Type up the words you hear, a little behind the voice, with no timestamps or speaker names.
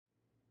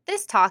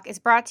This talk is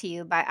brought to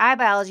you by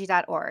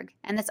iBiology.org,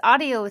 and this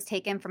audio was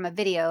taken from a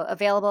video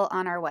available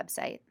on our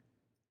website.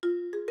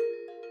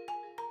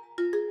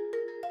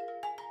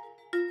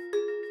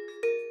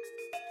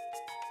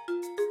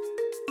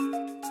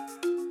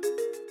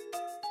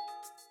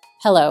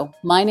 Hello,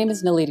 my name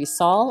is Naledi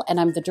Saul, and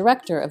I'm the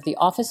Director of the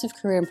Office of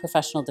Career and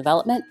Professional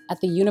Development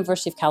at the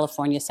University of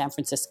California, San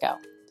Francisco.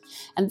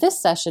 And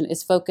this session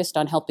is focused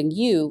on helping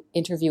you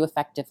interview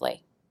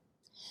effectively.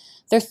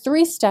 There are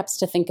 3 steps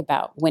to think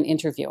about when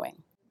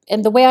interviewing.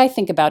 And the way I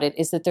think about it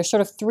is that there's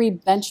sort of 3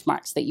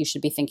 benchmarks that you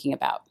should be thinking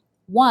about.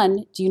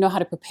 1, do you know how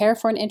to prepare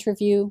for an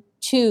interview?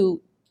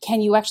 2,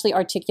 can you actually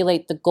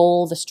articulate the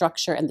goal, the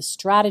structure, and the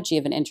strategy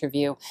of an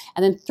interview?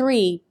 And then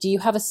 3, do you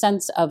have a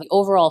sense of the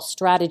overall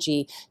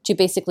strategy to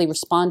basically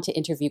respond to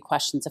interview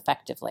questions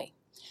effectively?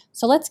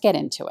 So let's get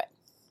into it.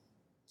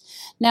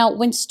 Now,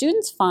 when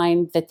students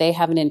find that they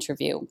have an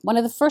interview, one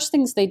of the first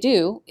things they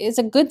do is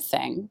a good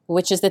thing,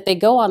 which is that they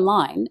go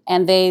online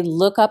and they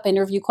look up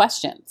interview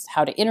questions,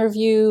 how to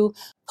interview,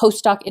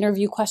 postdoc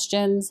interview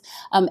questions,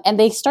 and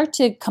they start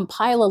to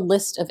compile a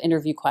list of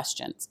interview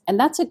questions. And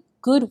that's a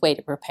good way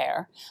to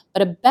prepare,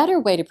 but a better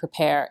way to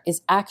prepare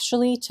is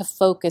actually to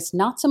focus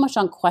not so much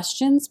on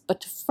questions, but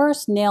to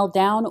first nail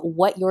down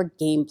what your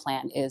game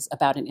plan is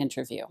about an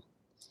interview.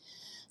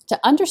 To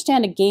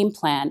understand a game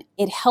plan,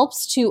 it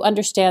helps to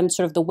understand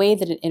sort of the way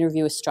that an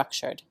interview is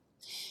structured.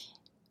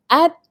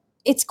 At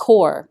its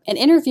core, an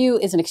interview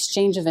is an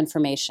exchange of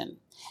information.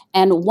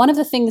 And one of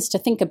the things to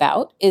think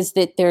about is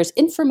that there's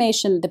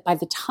information that by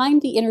the time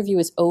the interview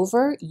is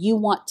over, you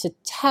want to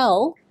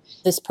tell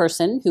this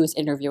person who is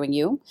interviewing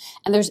you,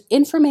 and there's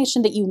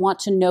information that you want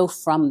to know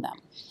from them.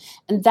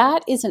 And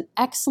that is an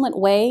excellent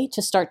way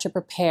to start to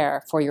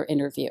prepare for your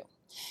interview.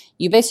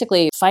 You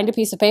basically find a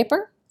piece of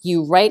paper,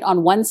 you write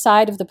on one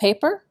side of the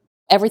paper,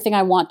 everything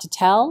I want to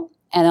tell,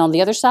 and on the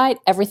other side,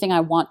 everything I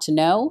want to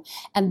know,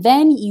 and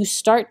then you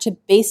start to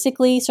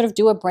basically sort of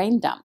do a brain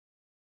dump.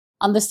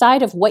 On the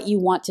side of what you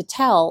want to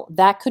tell,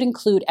 that could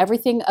include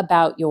everything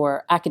about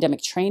your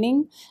academic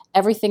training,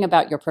 everything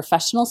about your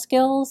professional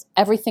skills,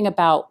 everything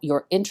about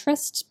your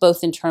interests,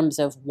 both in terms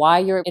of why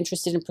you're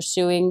interested in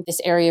pursuing this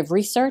area of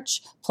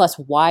research, plus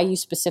why you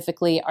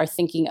specifically are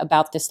thinking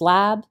about this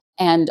lab,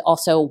 and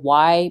also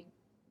why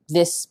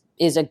this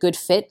is a good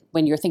fit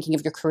when you're thinking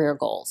of your career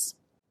goals.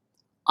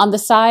 On the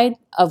side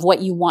of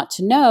what you want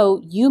to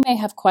know, you may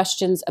have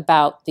questions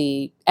about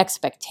the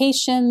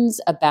expectations,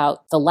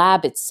 about the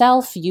lab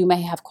itself. You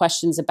may have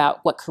questions about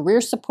what career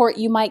support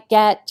you might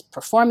get,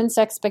 performance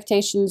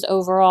expectations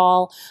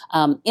overall,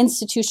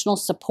 institutional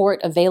support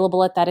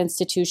available at that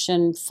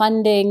institution,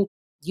 funding.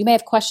 You may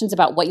have questions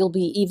about what you'll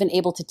be even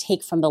able to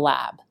take from the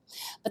lab.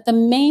 But the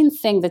main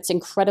thing that's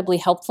incredibly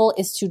helpful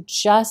is to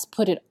just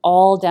put it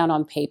all down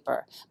on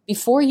paper.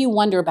 Before you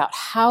wonder about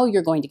how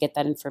you're going to get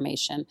that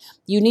information,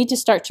 you need to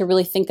start to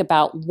really think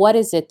about what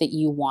is it that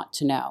you want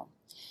to know.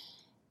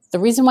 The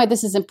reason why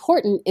this is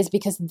important is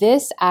because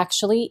this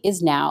actually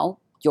is now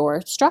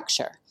your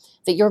structure.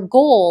 That your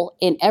goal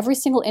in every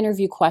single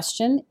interview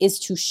question is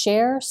to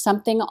share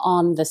something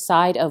on the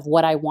side of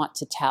what I want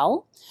to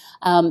tell.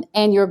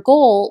 And your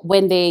goal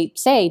when they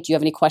say, do you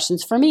have any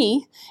questions for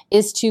me,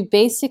 is to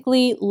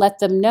basically let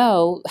them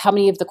know how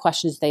many of the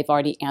questions they've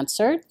already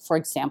answered. For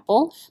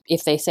example,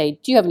 if they say,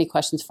 do you have any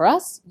questions for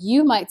us?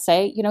 You might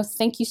say,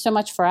 thank you so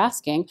much for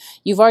asking.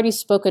 You've already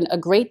spoken a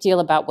great deal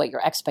about what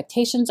your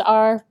expectations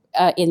are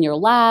in your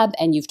lab,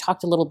 and you've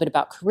talked a little bit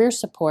about career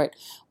support.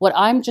 What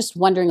I'm just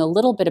wondering a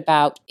little bit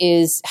about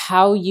is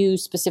how you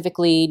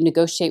specifically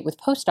negotiate with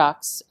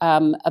postdocs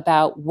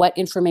about what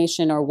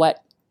information or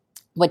what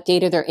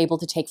data they're able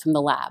to take from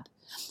the lab.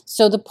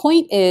 So the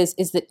point is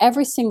that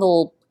every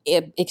single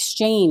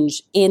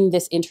exchange in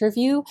this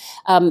interview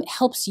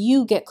helps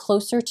you get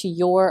closer to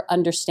your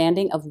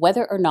understanding of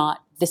whether or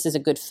not this is a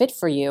good fit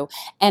for you,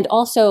 and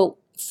also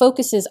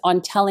focuses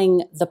on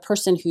telling the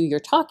person who you're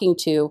talking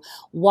to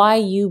why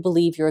you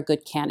believe you're a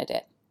good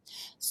candidate.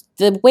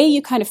 The way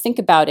you kind of think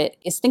about it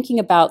is thinking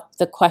about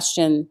the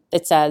question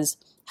that says,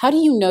 how do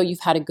you know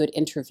you've had a good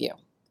interview?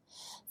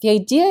 The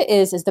idea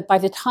is that by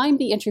the time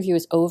the interview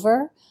is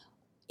over,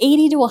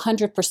 80 to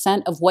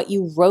 100% of what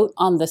you wrote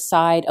on the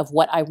side of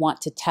what I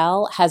want to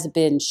tell has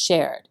been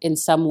shared in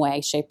some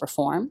way, shape, or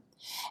form.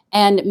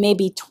 And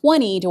maybe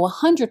 20 to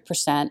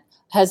 100%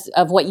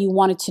 of what you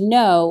wanted to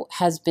know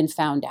has been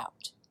found out.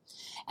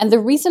 And the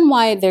reason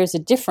why there's a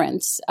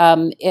difference,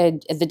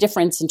 the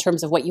difference in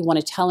terms of what you want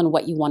to tell and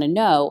what you want to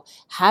know,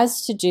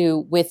 has to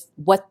do with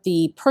what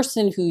the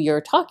person who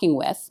you're talking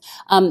with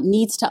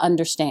needs to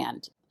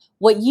understand.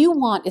 What you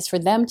want is for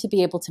them to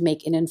be able to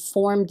make an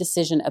informed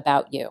decision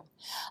about you.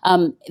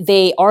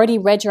 They already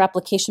read your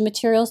application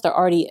materials. They're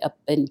already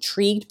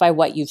intrigued by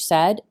what you've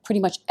said.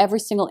 Pretty much every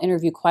single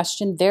interview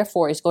question,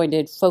 therefore, is going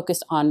to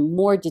focus on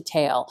more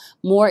detail,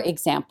 more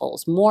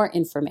examples, more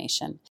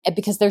information,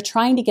 because they're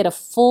trying to get a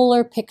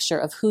fuller picture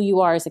of who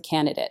you are as a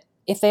candidate.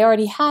 If they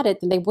already had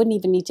it, then they wouldn't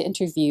even need to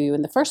interview you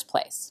in the first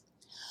place.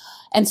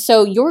 And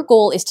so your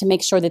goal is to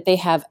make sure that they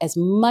have as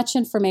much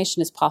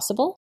information as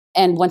possible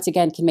and once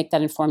again can make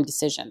that informed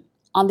decision.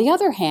 On the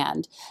other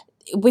hand,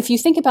 if you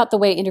think about the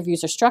way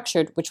interviews are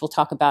structured, which we'll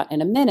talk about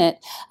in a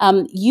minute,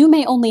 you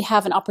may only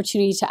have an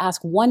opportunity to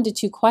ask 1 to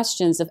 2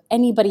 questions of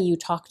anybody you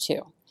talk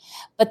to.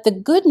 But the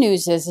good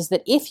news is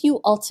that if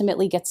you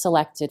ultimately get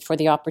selected for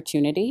the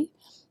opportunity,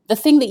 the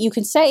thing that you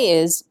can say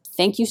is,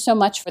 thank you so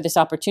much for this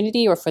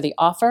opportunity or for the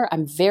offer.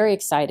 I'm very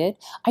excited.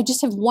 I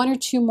just have 1 or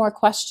 2 more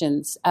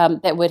questions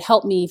that would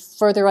help me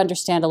further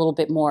understand a little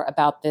bit more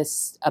about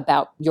this,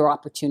 about your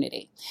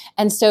opportunity.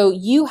 And so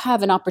you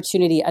have an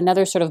opportunity,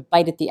 another sort of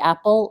bite at the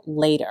apple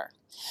later.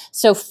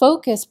 So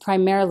focus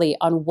primarily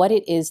on what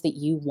it is that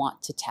you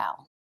want to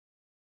tell.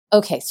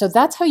 Okay, so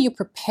that's how you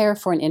prepare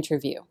for an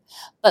interview.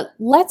 But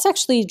let's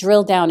actually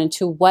drill down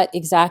into what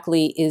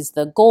exactly is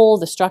the goal,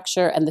 the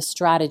structure, and the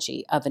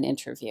strategy of an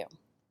interview.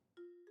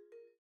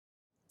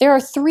 There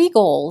are 3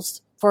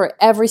 goals for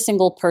every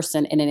single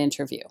person in an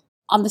interview.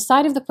 On the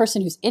side of the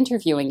person who's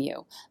interviewing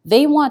you,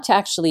 they want to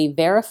actually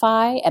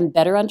verify and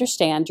better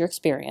understand your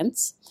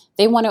experience.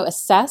 They want to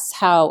assess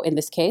how, in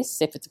this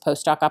case, if it's a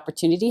postdoc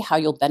opportunity, how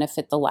you'll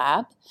benefit the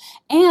lab.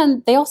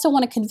 And they also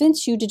want to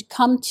convince you to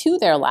come to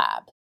their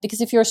lab,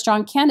 because if you're a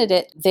strong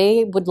candidate,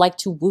 they would like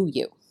to woo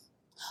you.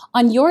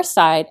 On your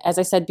side, as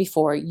I said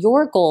before,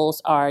 your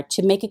goals are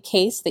to make a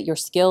case that your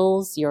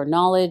skills, your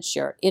knowledge,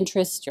 your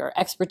interests, your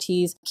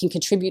expertise can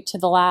contribute to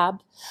the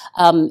lab.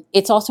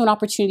 It's also an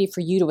opportunity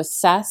for you to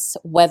assess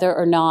whether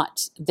or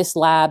not this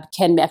lab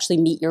can actually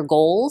meet your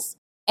goals.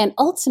 And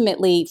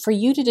ultimately, for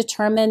you to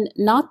determine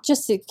not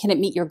just can it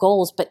meet your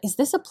goals, but is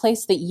this a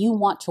place that you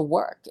want to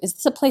work? Is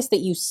this a place that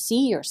you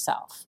see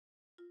yourself?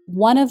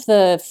 One of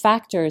the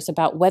factors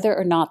about whether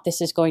or not this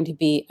is going to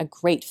be a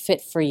great fit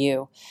for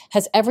you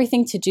has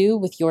everything to do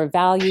with your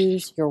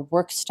values, your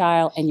work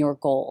style, and your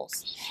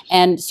goals.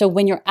 And so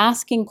when you're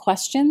asking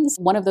questions,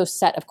 one of those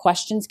set of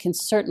questions can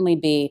certainly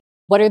be,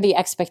 what are the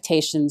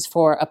expectations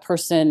for a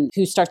person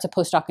who starts a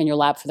postdoc in your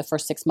lab for the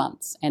first 6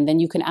 months? And then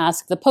you can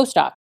ask the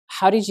postdoc,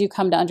 how did you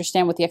come to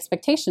understand what the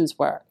expectations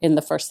were in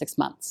the first 6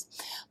 months?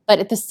 But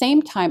at the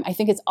same time, I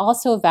think it's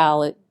also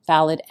valid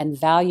and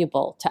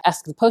valuable to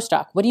ask the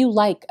postdoc, what do you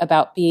like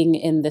about being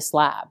in this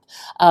lab?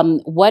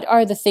 What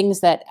are the things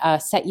that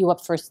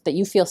that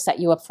you feel set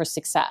you up for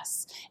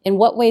success? In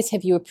what ways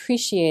have you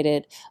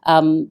appreciated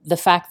the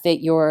fact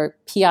that your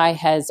PI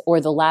has or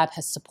the lab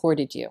has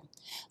supported you?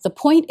 The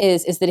point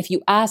is that if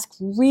you ask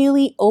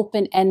really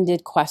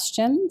open-ended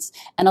questions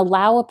and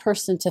allow a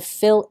person to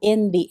fill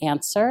in the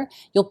answer,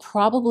 you'll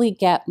probably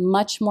get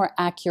much more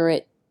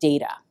accurate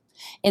data.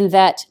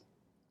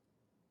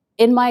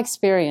 In my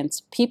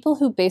experience, people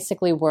who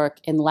basically work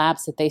in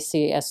labs that they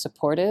see as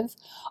supportive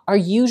are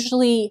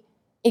usually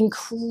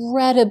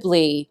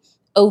incredibly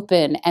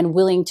open and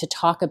willing to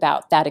talk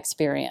about that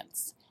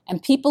experience.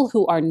 And people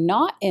who are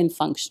not in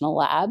functional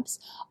labs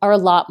are a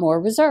lot more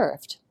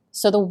reserved.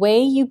 So the way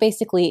you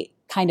basically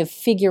kind of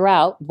figure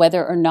out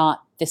whether or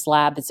not this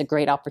lab is a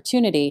great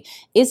opportunity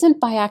isn't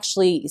by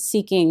actually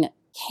seeking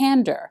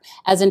candor,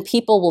 as in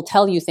people will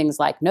tell you things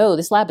like, no,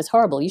 this lab is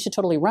horrible, you should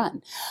totally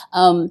run.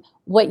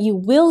 What you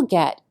will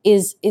get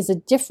is a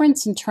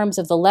difference in terms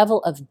of the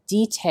level of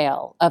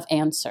detail of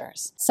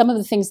answers. Some of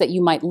the things that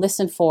you might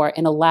listen for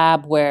in a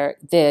lab where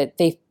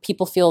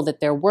people feel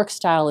that their work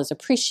style is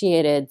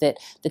appreciated, that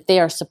they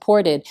are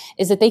supported,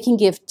 is that they can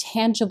give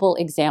tangible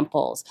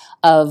examples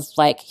of,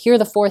 like, here are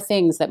the 4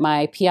 things that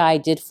my PI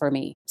did for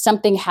me.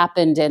 Something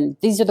happened and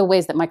these are the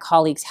ways that my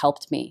colleagues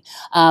helped me.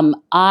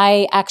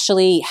 I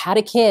actually had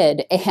a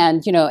kid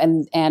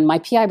and my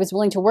PI was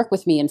willing to work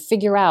with me and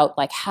figure out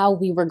like how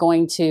we were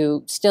going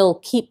to still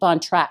keep on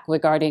track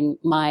regarding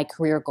my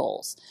career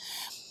goals.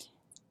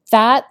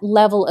 That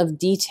level of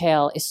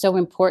detail is so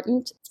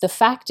important. The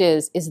fact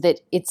is that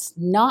it's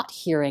not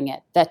hearing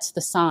it that's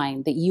the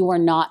sign that you are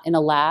not in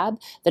a lab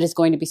that is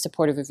going to be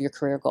supportive of your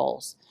career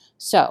goals.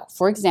 So,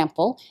 for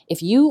example,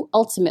 if you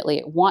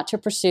ultimately want to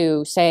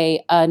pursue,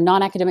 say, a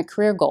non-academic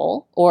career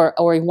goal, or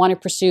you want to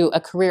pursue a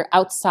career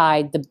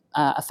outside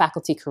a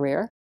faculty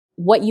career,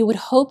 what you would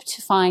hope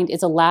to find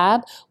is a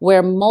lab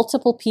where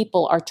multiple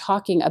people are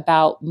talking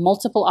about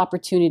multiple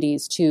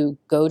opportunities to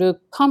go to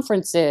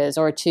conferences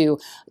or to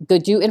go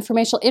do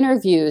informational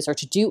interviews or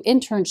to do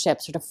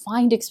internships or to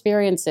find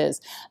experiences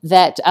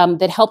that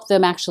help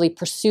them actually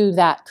pursue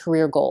that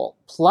career goal.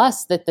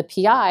 Plus that the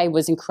PI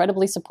was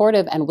incredibly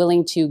supportive and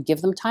willing to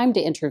give them time to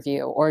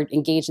interview or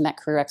engage in that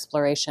career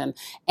exploration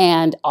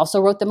and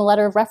also wrote them a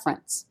letter of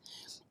reference.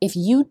 If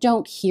you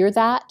don't hear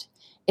that,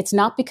 it's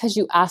not because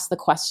you asked the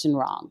question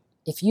wrong.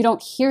 If you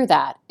don't hear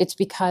that, it's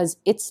because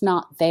it's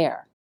not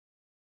there.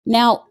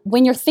 Now,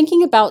 when you're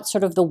thinking about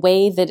sort of the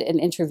way that an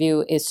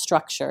interview is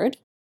structured,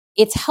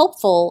 it's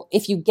helpful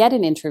if you get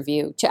an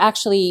interview to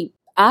actually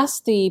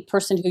ask the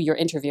person who you're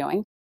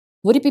interviewing,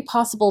 would it be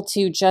possible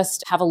to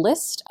just have a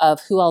list of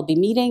who I'll be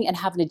meeting and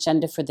have an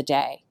agenda for the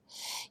day?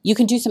 You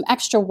can do some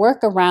extra work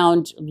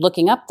around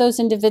looking up those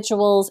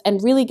individuals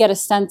and really get a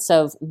sense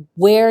of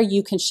where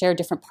you can share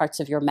different parts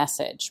of your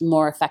message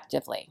more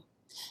effectively.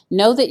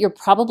 know that you're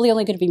probably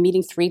only going to be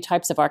meeting 3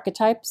 types of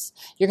archetypes.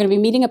 You're going to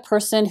be meeting a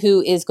person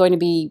who is going to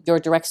be your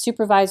direct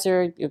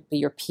supervisor,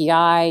 your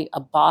PI, a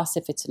boss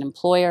if it's an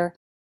employer.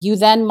 You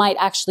then might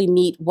actually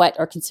meet what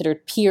are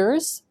considered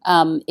peers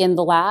in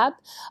the lab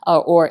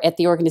or at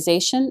the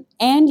organization.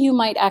 And you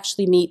might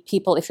actually meet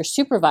people, if you're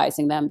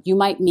supervising them, you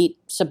might meet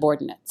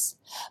subordinates.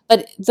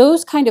 But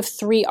those kind of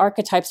 3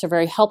 archetypes are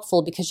very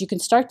helpful because you can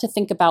start to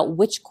think about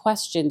which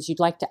questions you'd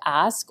like to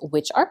ask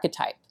which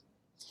archetype.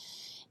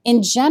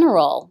 In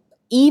general,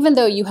 even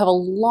though you have a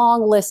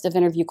long list of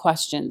interview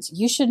questions,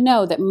 you should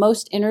know that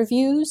most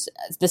interviews,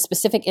 the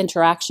specific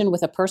interaction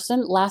with a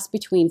person, lasts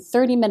between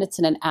 30 minutes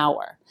and an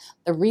hour.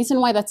 The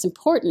reason why that's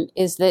important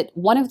is that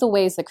one of the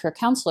ways that career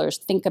counselors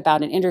think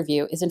about an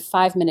interview is in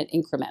 5-minute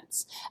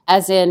increments,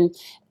 as in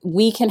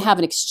we can have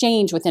an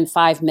exchange within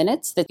 5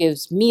 minutes that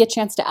gives me a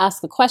chance to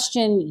ask the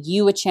question,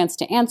 you a chance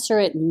to answer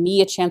it, me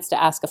a chance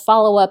to ask a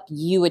follow-up,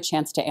 you a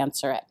chance to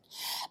answer it.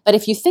 But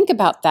if you think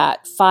about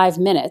that, 5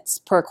 minutes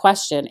per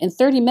question, in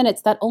 30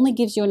 minutes, that only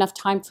gives you enough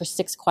time for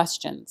 6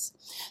 questions.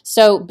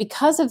 So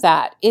because of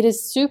that, it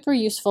is super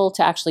useful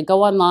to actually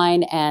go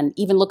online and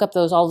even look up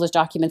all those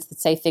documents that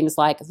say things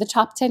like the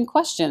top 10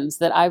 questions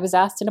that I was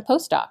asked in a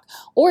postdoc,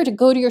 or to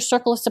go to your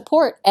circle of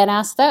support and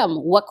ask them,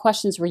 what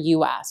questions were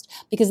you asked?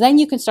 Because then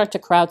you can start to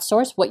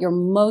crowdsource what you're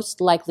most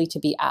likely to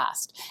be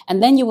asked.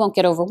 And then you won't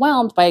get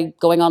overwhelmed by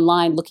going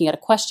online, looking at a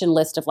question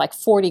list of like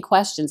 40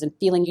 questions and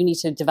feeling you need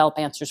to develop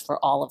answers for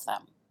all of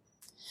them.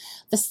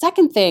 The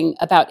second thing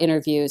about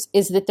interviews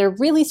is that there are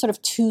really sort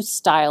of 2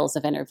 styles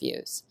of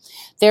interviews.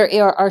 There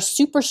are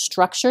super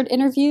structured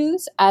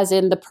interviews, as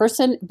in the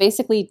person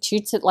basically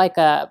treats it like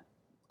a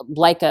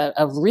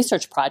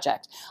research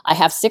project. I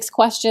have 6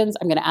 questions.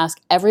 I'm going to ask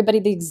everybody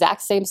the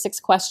exact same 6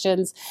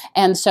 questions.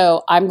 And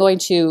so I'm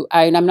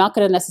not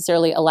going to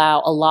necessarily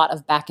allow a lot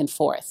of back and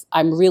forth.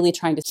 I'm really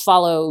trying to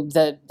follow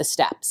the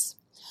steps.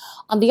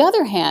 On the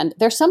other hand,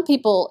 there's some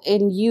people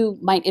you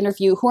might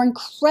interview who are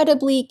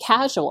incredibly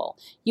casual.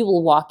 You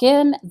will walk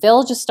in,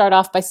 they'll just start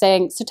off by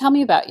saying, so tell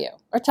me about you,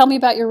 or tell me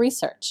about your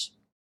research.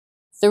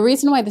 The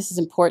reason why this is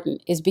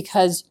important is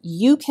because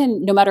you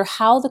can, no matter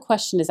how the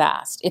question is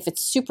asked, if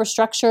it's super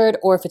structured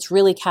or if it's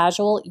really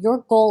casual, your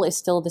goal is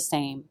still the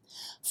same.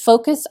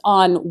 Focus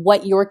on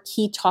what your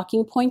key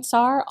talking points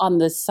are on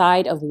the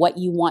side of what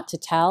you want to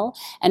tell,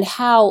 and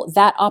how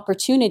that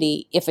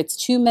opportunity, if it's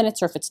 2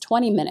 minutes or if it's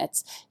 20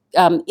 minutes,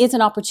 is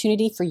an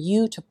opportunity for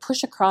you to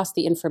push across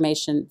the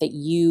information that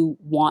you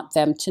want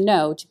them to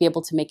know to be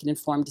able to make an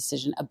informed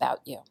decision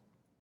about you.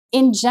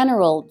 In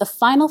general, the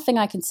final thing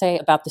I can say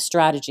about the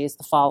strategy is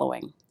the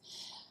following.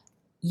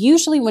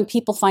 Usually when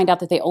people find out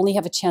that they only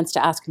have a chance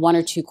to ask 1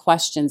 or 2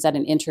 questions at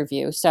an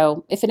interview,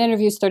 so if an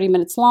interview is 30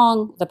 minutes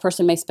long, the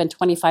person may spend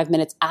 25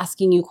 minutes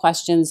asking you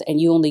questions and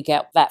you only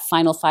get that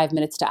final 5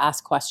 minutes to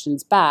ask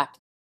questions back.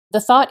 The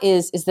thought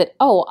is that,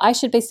 I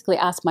should basically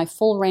ask my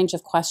full range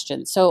of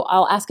questions. So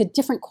I'll ask a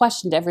different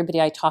question to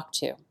everybody I talk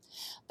to.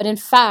 But in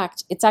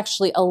fact, it's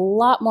actually a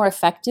lot more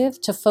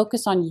effective to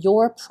focus on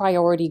your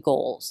priority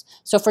goals.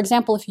 So for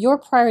example, if your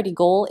priority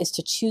goal is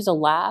to choose a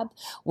lab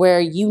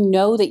where you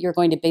know that you're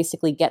going to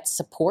basically get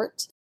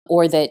support,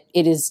 or that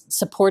it is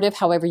supportive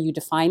however you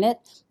define it,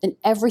 then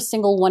every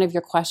single one of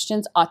your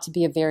questions ought to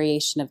be a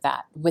variation of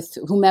that with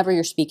whomever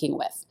you're speaking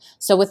with.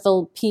 So with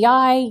the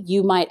PI,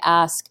 you might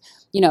ask,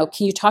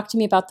 can you talk to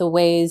me about the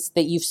ways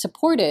that you've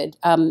supported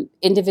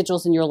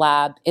individuals in your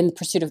lab in the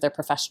pursuit of their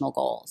professional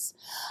goals?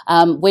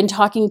 When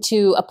talking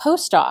to a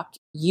postdoc,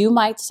 you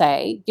might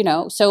say,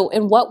 so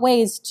in what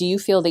ways do you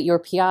feel that your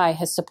PI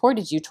has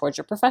supported you towards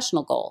your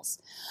professional goals?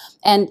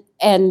 And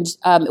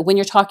when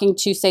you're talking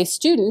to, say,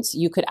 students,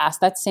 you could ask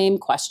that same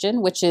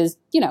question, which is,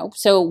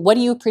 so what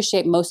do you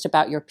appreciate most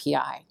about your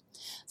PI?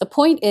 The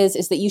point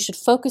is that you should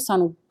focus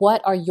on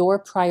what are your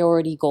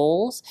priority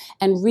goals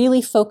and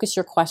really focus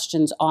your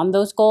questions on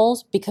those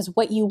goals, because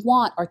what you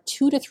want are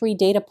 2 to 3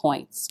 data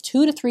points,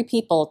 2 to 3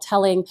 people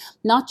telling,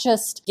 not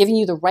just giving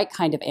you the right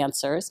kind of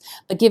answers,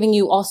 but giving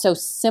you also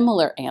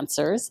similar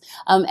answers,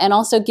 and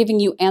also giving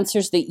you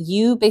answers that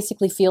you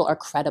basically feel are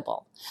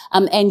credible.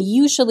 And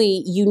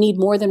usually you need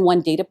more than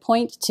 1 data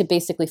point to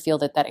basically feel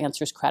that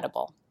answer is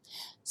credible.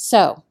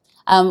 So,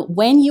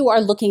 when you are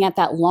looking at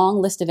that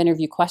long list of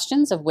interview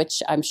questions, of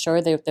which I'm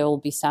sure there will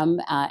be some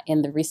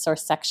in the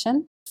resource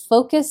section,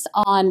 focus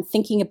on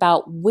thinking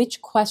about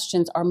which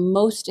questions are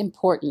most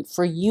important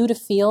for you to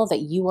feel that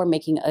you are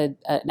making an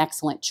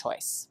excellent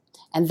choice.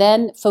 And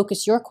then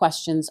focus your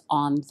questions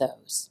on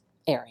those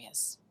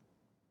areas.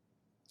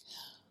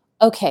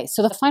 Okay,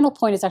 so the final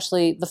point is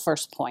actually the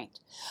first point,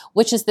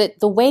 which is that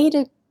the way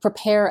to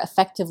prepare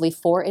effectively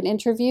for an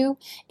interview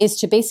is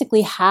to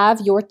basically have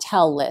your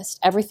tell list,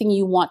 everything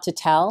you want to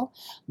tell,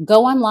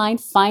 go online,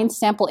 find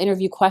sample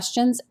interview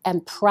questions,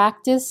 and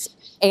practice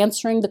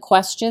answering the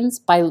questions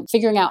by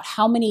figuring out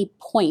how many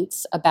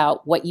points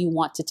about what you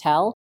want to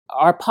tell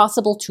are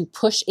possible to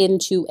push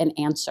into an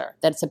answer.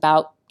 That's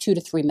about 2 to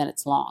 3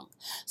 minutes long.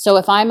 So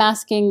if I'm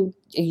asking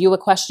you a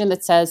question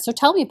that says, so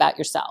tell me about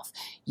yourself,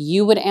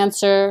 you would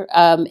answer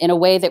in a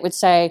way that would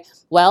say,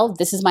 well,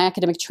 this is my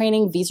academic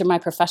training, these are my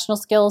professional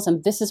skills,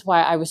 and this is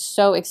why I was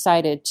so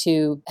excited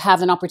to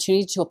have an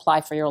opportunity to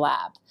apply for your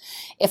lab.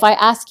 If I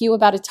ask you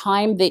about a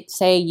time that,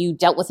 say, you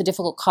dealt with a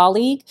difficult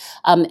colleague,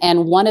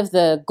 and one of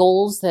the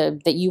goals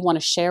that you want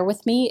to share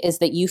with me is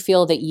that you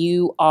feel that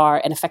you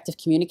are an effective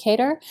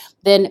communicator,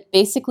 then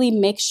basically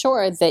make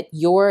sure that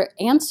your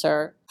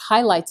answer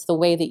highlights the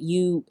way that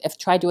you have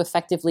tried to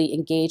effectively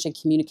engage and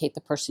communicate the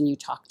person you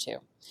talk to.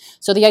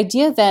 So the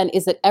idea then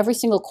is that every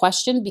single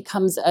question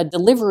becomes a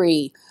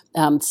delivery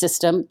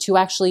system to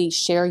actually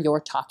share your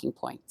talking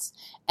points.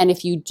 And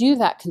if you do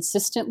that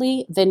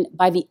consistently, then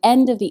by the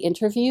end of the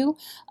interview,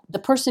 the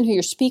person who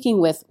you're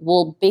speaking with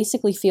will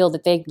basically feel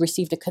that they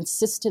received a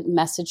consistent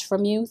message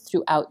from you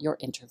throughout your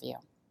interview.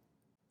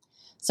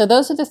 So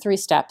those are the 3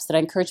 steps that I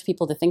encourage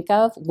people to think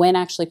of when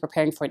actually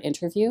preparing for an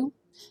interview.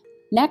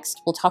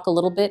 Next, we'll talk a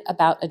little bit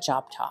about a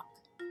job talk.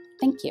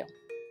 Thank you.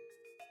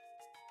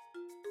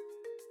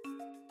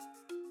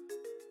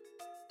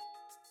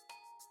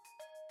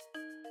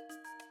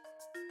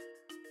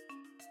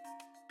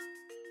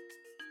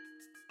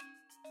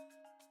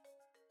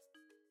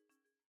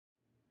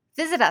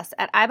 Visit us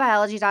at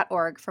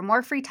iBiology.org for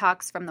more free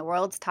talks from the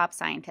world's top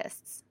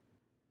scientists.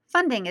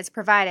 Funding is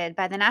provided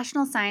by the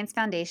National Science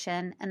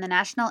Foundation and the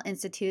National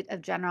Institute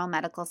of General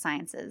Medical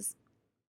Sciences.